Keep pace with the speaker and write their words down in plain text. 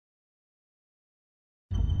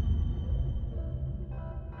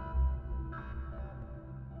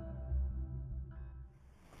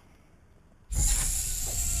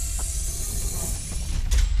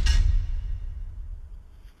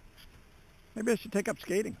Maybe I should take up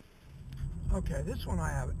skating. Okay, this one I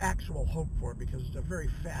have actual hope for because it's a very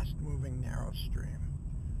fast-moving, narrow stream.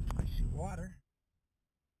 I see water.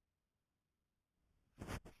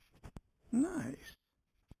 Nice.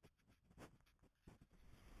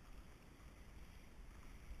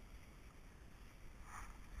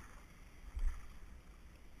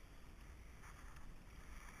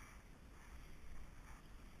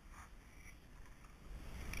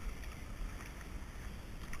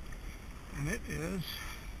 And it is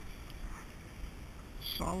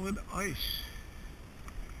solid ice.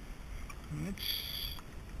 And it's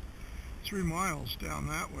 3 miles down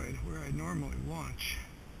that way to where I normally launch.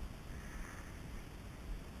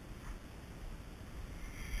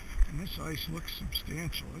 And this ice looks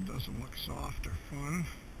substantial. It doesn't look soft or fun.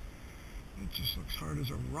 It just looks hard as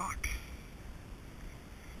a rock.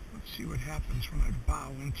 Let's see what happens when I bow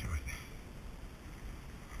into it.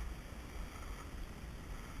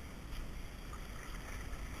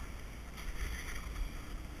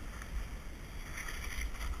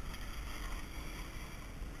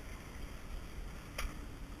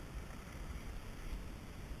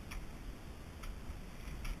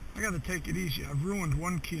 I gotta take it easy. I've ruined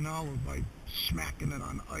one quinoa by smacking it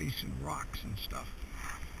on ice and rocks and stuff.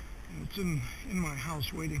 And it's in my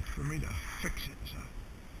house waiting for me to fix it. So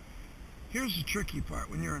here's the tricky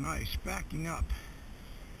part when you're in ice, backing up.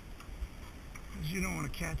 Because you don't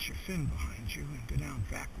want to catch your fin behind you and go down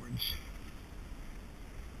backwards.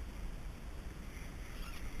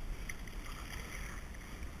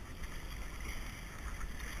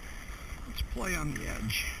 Let's play on the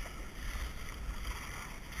edge.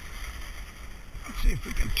 Let's see if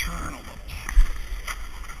we can turn a little.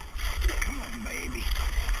 Come on, baby.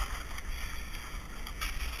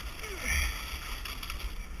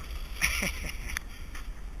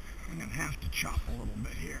 I'm going to have to chop a little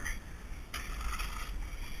bit here.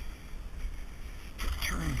 Get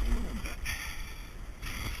turned a little bit.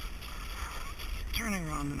 Turning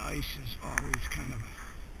around in ice is always kind of...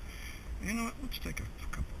 You know what? Let's take a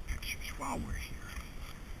couple of pictures while we're here.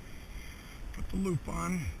 Put the loop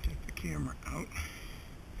on, take the camera out.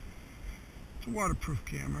 It's a waterproof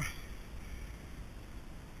camera.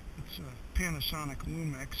 It's a Panasonic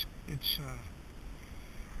Lumix. It's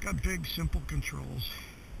got big, simple controls.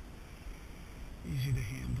 Easy to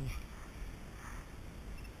handle.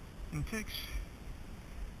 And it takes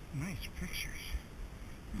nice pictures.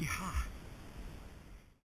 Yeehaw.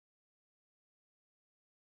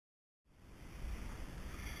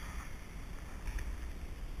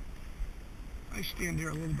 I stand here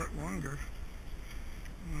a little bit longer.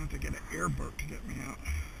 I'm going to have to get an airboat to get me out.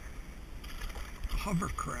 A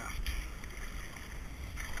hovercraft.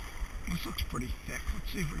 This looks pretty thick.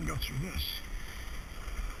 Let's see if we can go through this.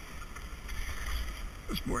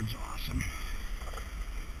 This board's awesome.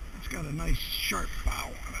 It's got a nice sharp bow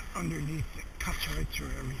on it underneath that cuts right through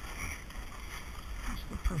everything. It's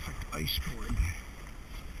the perfect ice board.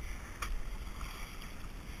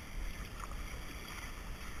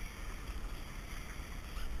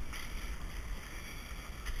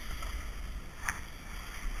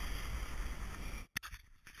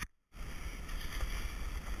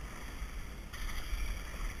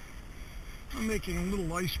 I'm making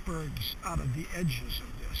little icebergs out of the edges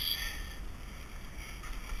of this.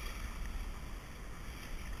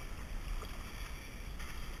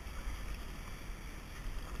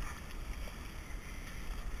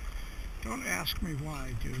 Don't ask me why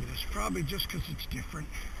I do this. Probably just because it's different.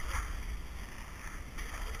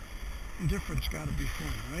 And different's got to be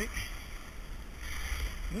fun, right?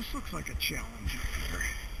 This looks like a challenge up here.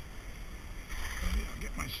 Maybe I'll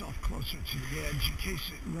get myself closer to the edge in case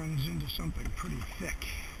it runs into something pretty thick.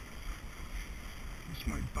 This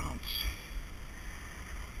might bounce.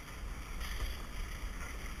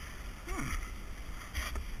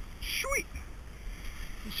 Sweet!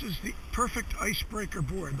 This is the perfect icebreaker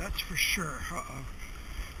board, that's for sure. Uh-oh.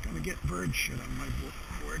 Gonna get bird shit on my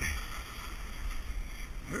board.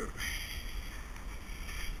 Ooh.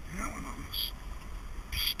 That one almost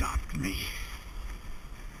stopped me.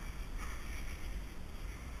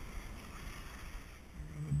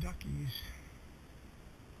 Duckies.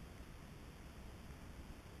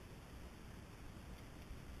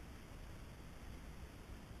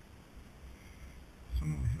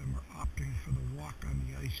 Some of them are opting for the walk on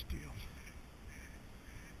the ice deal.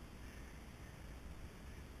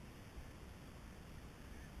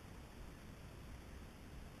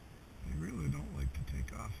 They really don't like to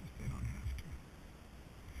take off if they don't have to.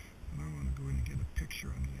 And I want to go in and get a picture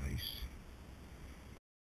on the ice.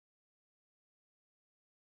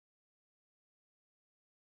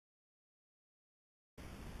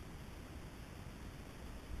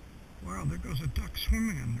 Where Wow, there goes a duck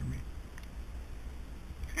swimming under me.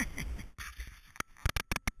 That's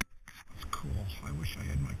cool. I wish I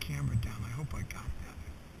had my camera down. I hope I got that.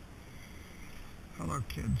 Hello,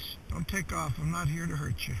 kids. Don't take off. I'm not here to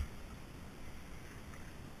hurt you.